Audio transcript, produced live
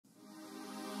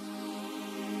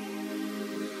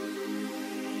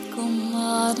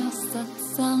Kumara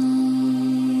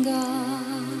Satsanga,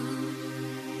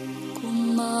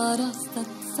 Kumara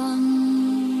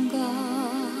Satsanga,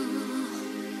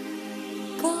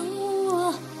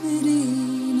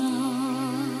 Kawairina,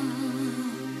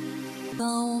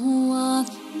 Kawairiya,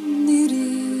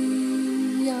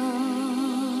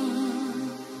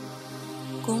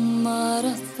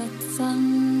 Kumara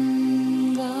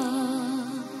Satsanga,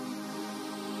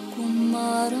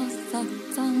 Kumara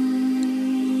Satsanga.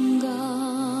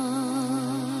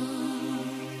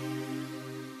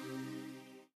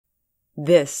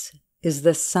 This is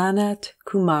the SANAT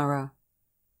Kumara.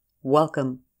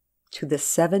 Welcome to the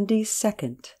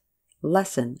 72nd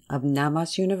lesson of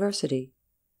Namas University,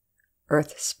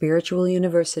 Earth Spiritual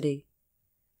University,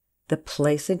 the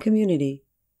place and community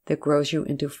that grows you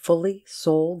into fully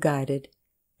soul-guided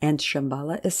and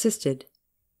Shambhala-assisted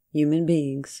human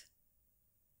beings.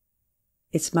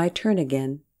 It's my turn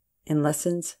again in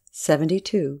lessons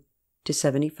 72 to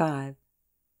 75.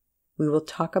 We will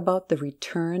talk about the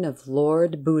return of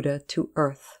Lord Buddha to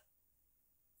Earth,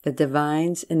 the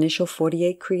Divine's initial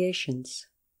 48 creations,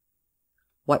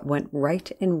 what went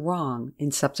right and wrong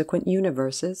in subsequent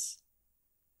universes,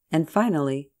 and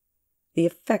finally, the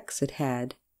effects it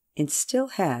had and still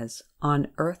has on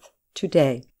Earth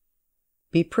today.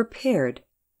 Be prepared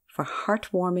for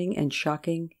heartwarming and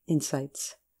shocking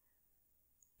insights.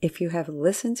 If you have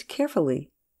listened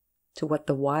carefully to what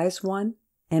the Wise One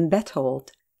and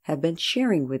Bethold have been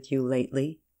sharing with you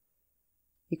lately,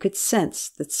 you could sense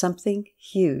that something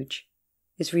huge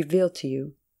is revealed to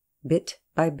you bit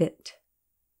by bit.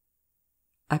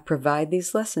 I provide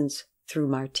these lessons through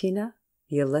Martina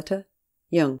Violetta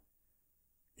Jung.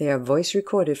 They are voice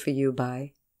recorded for you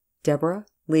by Deborah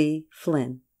Lee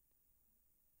Flynn.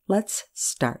 Let's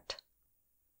start.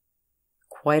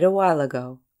 Quite a while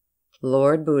ago,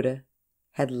 Lord Buddha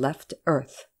had left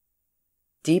Earth,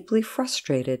 deeply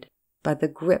frustrated by the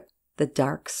grip the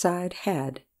dark side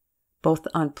had both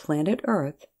on planet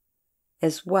Earth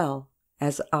as well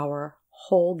as our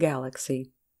whole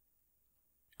galaxy.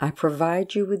 I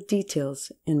provide you with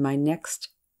details in my next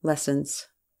lessons.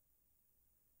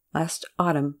 Last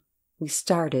autumn, we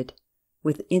started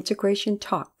with integration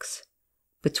talks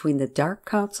between the Dark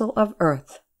Council of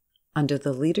Earth under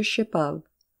the leadership of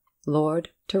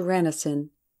Lord Tyrannosin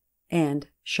and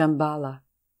Shambhala.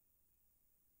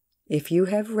 If you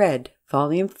have read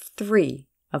Volume 3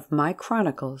 of my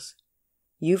Chronicles,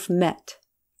 you've met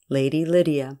Lady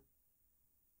Lydia.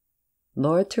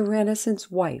 Lord Tyrannosin's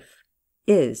wife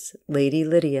is Lady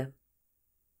Lydia.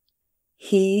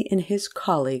 He and his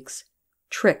colleagues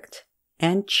tricked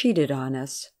and cheated on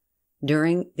us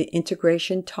during the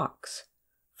integration talks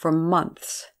for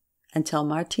months until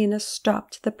Martina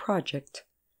stopped the project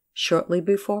shortly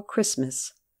before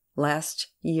Christmas last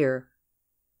year.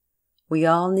 We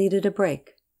all needed a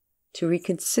break to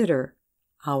reconsider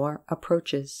our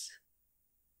approaches.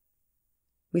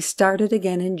 We started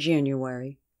again in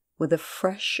January with a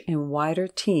fresh and wider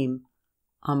team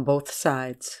on both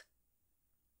sides.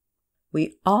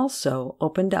 We also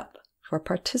opened up for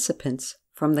participants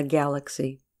from the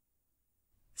galaxy.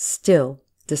 Still,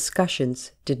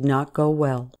 discussions did not go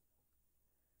well.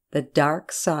 The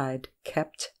dark side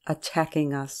kept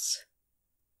attacking us.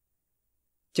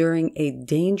 During a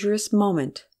dangerous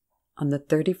moment on the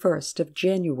 31st of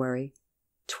January,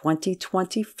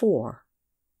 2024,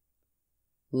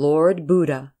 Lord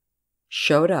Buddha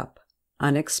showed up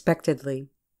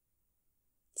unexpectedly,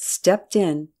 stepped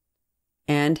in,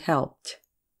 and helped.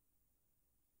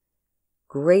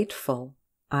 Grateful,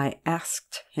 I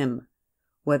asked him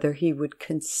whether he would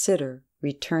consider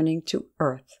returning to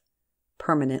Earth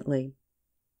permanently.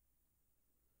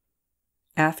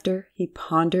 After he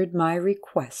pondered my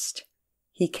request,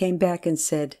 he came back and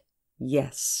said,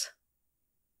 yes.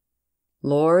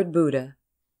 Lord Buddha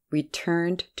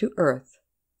returned to Earth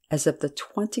as of the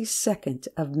 22nd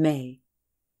of May,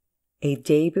 a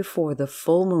day before the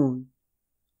full moon,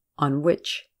 on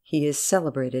which he is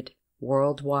celebrated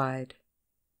worldwide.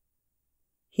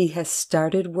 He has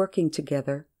started working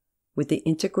together with the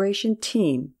integration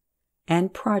team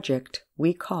and project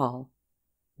we call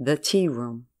the Tea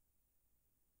Room.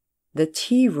 The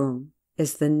Tea Room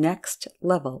is the next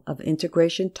level of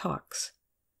integration talks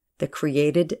that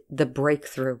created the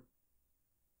breakthrough.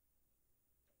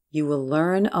 You will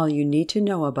learn all you need to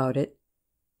know about it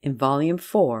in Volume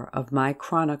 4 of my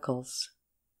Chronicles.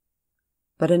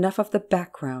 But enough of the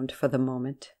background for the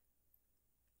moment.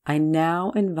 I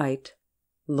now invite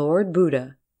Lord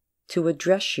Buddha to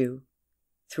address you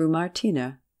through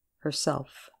Martina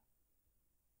herself.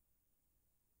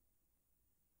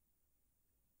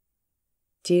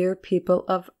 Dear people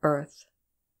of Earth,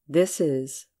 This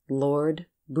is Lord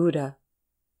Buddha.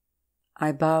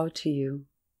 I bow to you.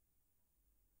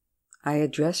 I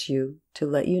address you to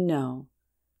let you know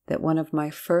that one of my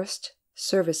first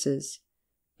services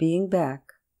being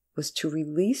back was to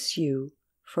release you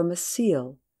from a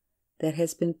seal that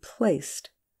has been placed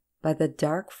by the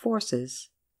dark forces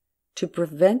to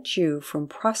prevent you from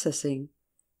processing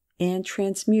and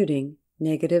transmuting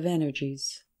negative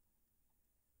energies.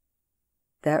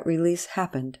 That release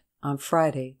happened on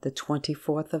Friday, the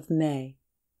 24th of May.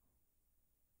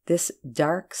 This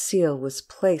dark seal was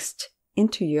placed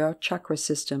into your chakra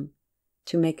system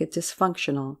to make it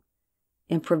dysfunctional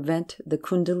and prevent the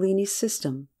Kundalini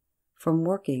system from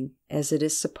working as it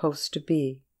is supposed to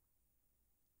be.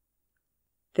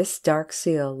 This dark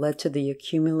seal led to the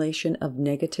accumulation of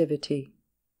negativity.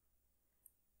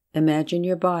 Imagine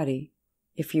your body,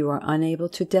 if you are unable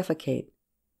to defecate,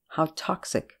 how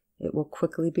toxic it will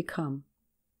quickly become.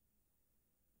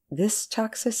 This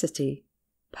toxicity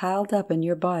piled up in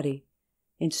your body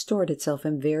and stored itself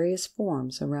in various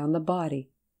forms around the body,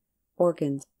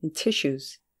 organs, and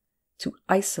tissues to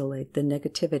isolate the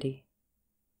negativity.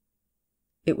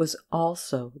 It was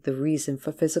also the reason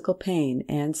for physical pain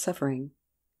and suffering,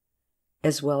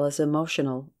 as well as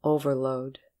emotional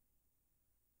overload.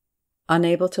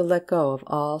 Unable to let go of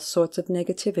all sorts of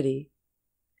negativity,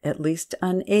 at least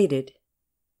unaided,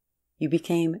 you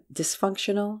became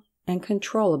dysfunctional and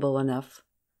controllable enough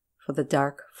for the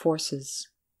dark forces.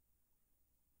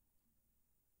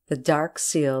 The dark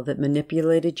seal that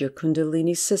manipulated your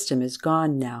Kundalini system is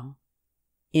gone now,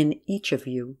 in each of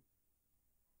you.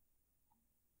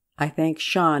 I thank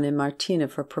Chant and Martina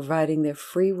for providing their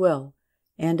free will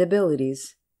and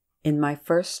abilities in my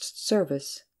first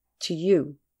service to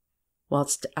you,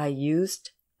 whilst I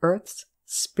used Earth's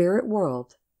spirit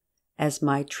world as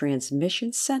my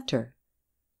transmission center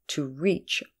to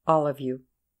reach all of you.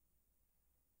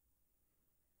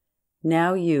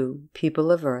 Now you,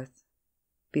 people of Earth,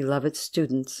 beloved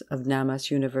students of Namas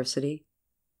University,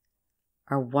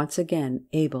 are once again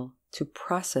able to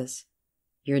process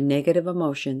your negative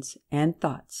emotions and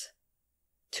thoughts,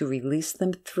 to release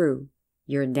them through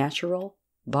your natural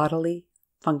bodily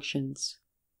functions.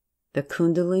 The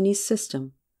Kundalini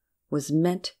system was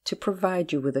meant to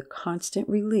provide you with a constant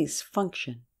release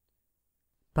function,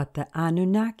 but the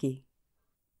Anunnaki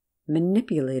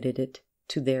manipulated it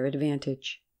to their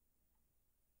advantage.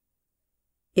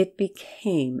 It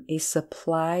became a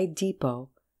supply depot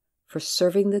for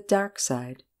serving the dark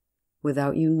side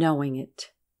without you knowing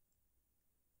it.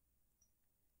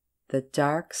 The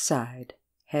dark side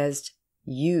has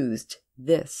used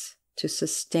this to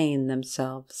sustain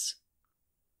themselves.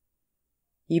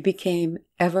 You became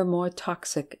ever more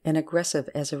toxic and aggressive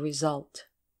as a result.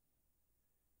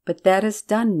 But that is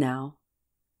done now.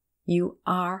 You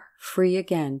are free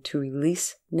again to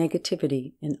release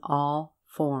negativity in all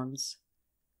forms.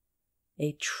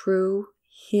 A true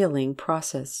healing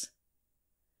process.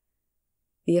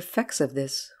 The effects of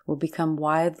this will become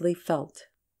widely felt.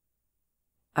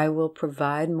 I will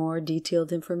provide more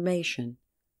detailed information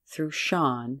through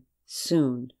Chant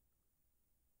soon.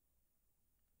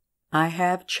 I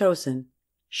have chosen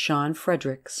Chant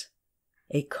Fredericks,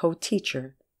 a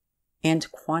co-teacher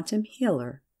and quantum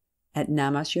healer at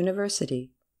Namas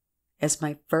University, as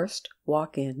my first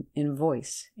walk-in and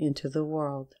voice into the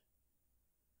world.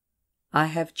 I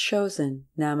have chosen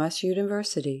Namas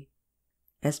University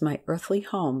as my earthly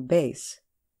home base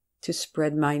to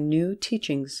spread my new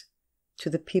teachings to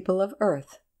the people of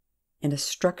Earth in a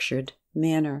structured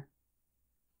manner.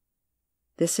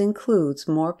 This includes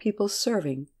more people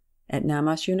serving at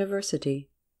Namas University,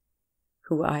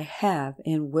 who I have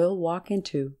and will walk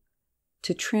into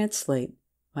to translate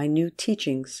my new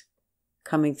teachings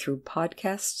coming through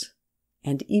podcasts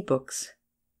and ebooks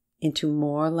into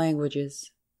more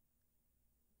languages.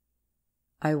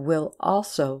 I will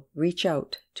also reach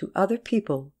out to other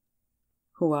people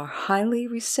who are highly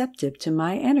receptive to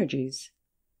my energies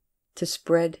to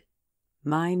spread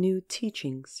my new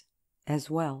teachings as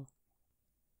well.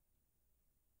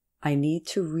 I need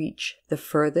to reach the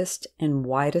furthest and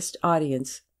widest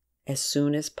audience as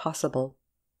soon as possible.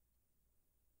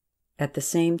 At the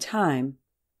same time,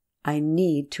 I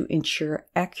need to ensure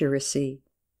accuracy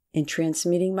in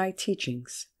transmitting my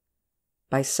teachings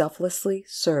by selflessly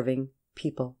serving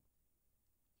people.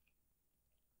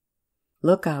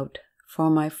 Look out for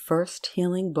my first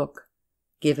healing book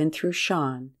given through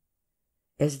Chant,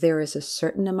 as there is a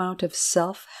certain amount of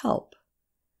self-help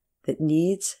that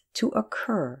needs to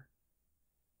occur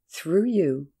through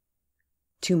you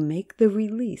to make the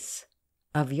release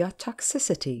of your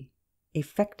toxicity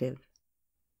effective.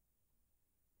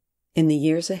 In the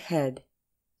years ahead,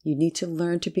 you need to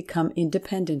learn to become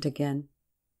independent again.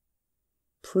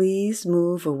 Please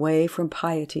move away from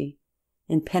piety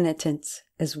and penitence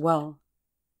as well.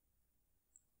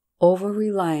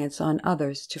 Over-reliance on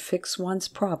others to fix one's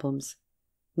problems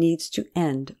needs to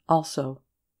end also.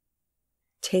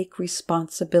 Take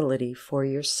responsibility for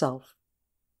yourself.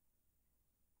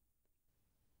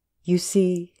 You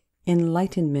see,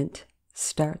 enlightenment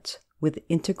starts with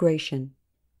integration,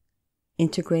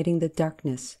 integrating the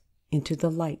darkness into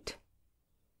the light,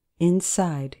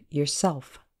 inside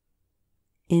yourself,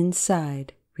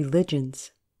 inside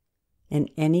religions, and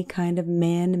any kind of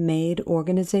man-made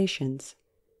organizations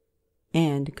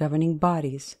and governing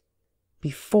bodies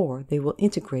before they will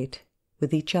integrate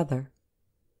with each other.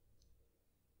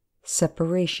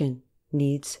 Separation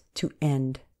needs to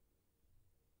end.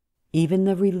 Even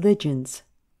the religions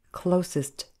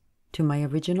closest to my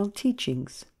original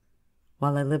teachings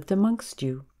while I lived amongst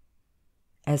you,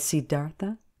 as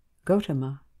Siddhartha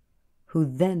Gautama, who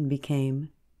then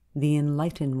became the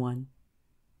Enlightened One,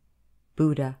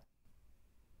 Buddha,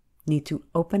 need to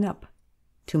open up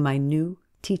to my new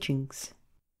teachings.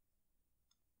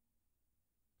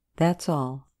 That's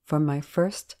all from my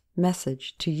first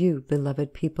message to you,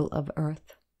 beloved people of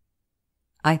Earth.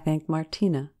 I thank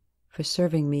Martina for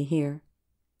serving me here,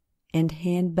 and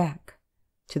hand back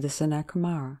to the SANAT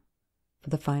KUMARA for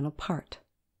the final part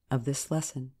of this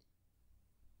lesson.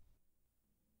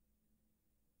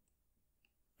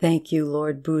 Thank you,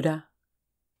 Lord Buddha.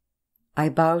 I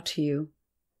bow to you.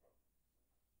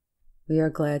 We are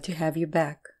glad to have you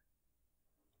back.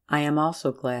 I am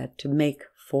also glad to make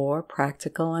 4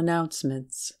 practical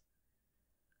announcements.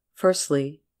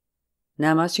 Firstly,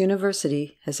 Namas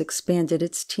University has expanded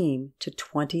its team to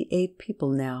 28 people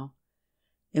now,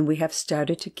 and we have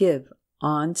started to give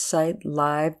on-site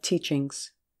live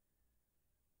teachings.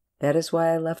 That is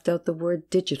why I left out the word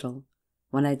digital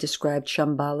when I described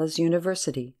Shambhala's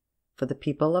University for the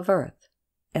people of Earth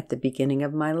at the beginning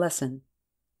of my lesson.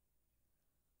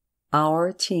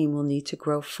 Our team will need to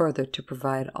grow further to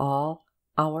provide all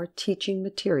our teaching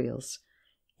materials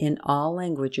in all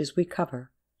languages we cover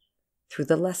through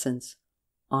the lessons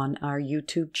on our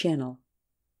YouTube channel.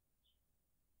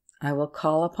 I will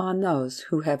call upon those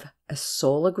who have a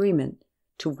sole agreement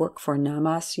to work for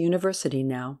Namas University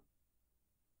now.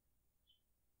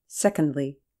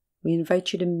 Secondly, we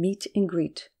invite you to meet and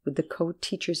greet with the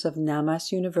co-teachers of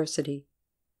Namas University.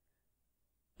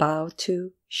 Bow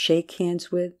to, shake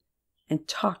hands with, and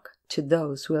talk to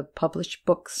those who have published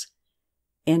books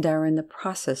and are in the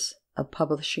process of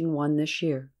publishing one this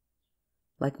year,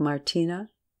 like Martina,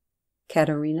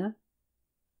 Katerina,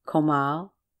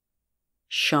 Komal,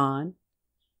 Sean,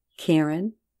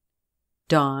 Karen,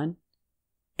 Dawn,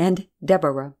 and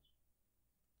Deborah.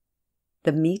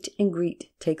 The meet and greet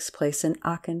takes place in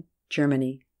Aachen,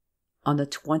 Germany, on the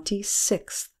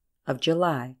 26th of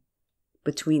July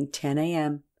between 10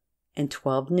 a.m. and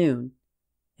 12 noon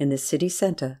in the city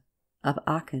center of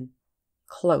Aachen,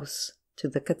 close to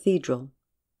the cathedral.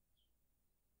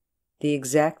 The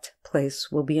exact place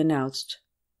will be announced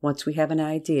once we have an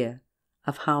idea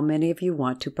of how many of you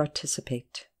want to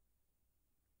participate.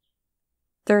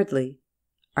 Thirdly,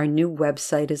 our new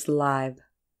website is live.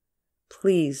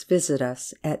 Please visit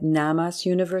us at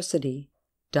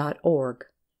namasuniversity.org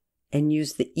and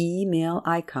use the email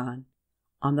icon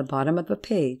on the bottom of the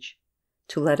page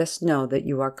to let us know that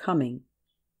you are coming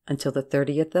until the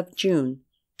 30th of June,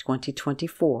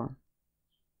 2024.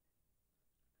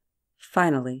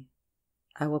 Finally,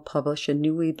 I will publish a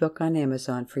new ebook on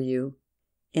Amazon for you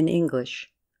in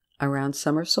English around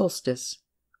summer solstice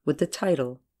with the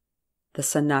title, The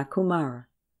SANAT KUMARA,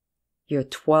 Your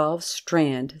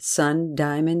 12-Strand Sun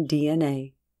Diamond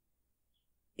DNA.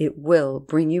 It will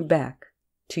bring you back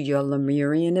to your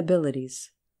Lemurian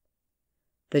abilities.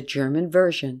 The German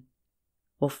version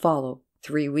will follow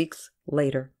 3 weeks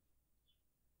later.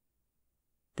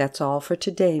 That's all for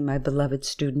today, my beloved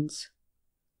students.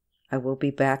 I will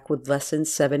be back with Lesson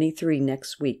 73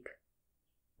 next week,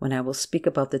 when I will speak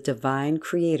about the Divine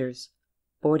Creator's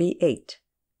 48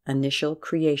 initial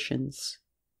creations.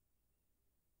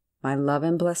 My love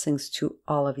and blessings to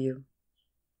all of you.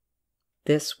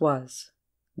 This was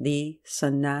the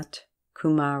SANAT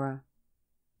KUMARA.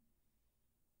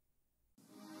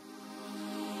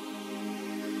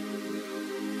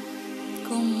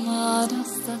 Kumara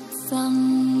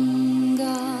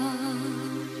Satsanga,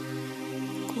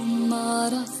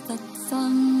 Kumara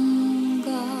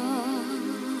Satsanga,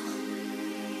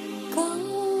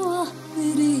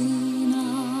 Kawahrina,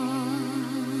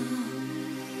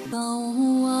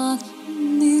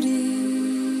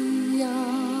 Kawahniriya,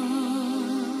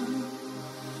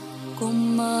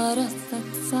 Kumara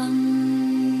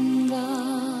satsanga,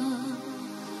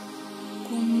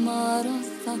 Kumara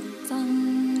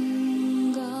satsanga.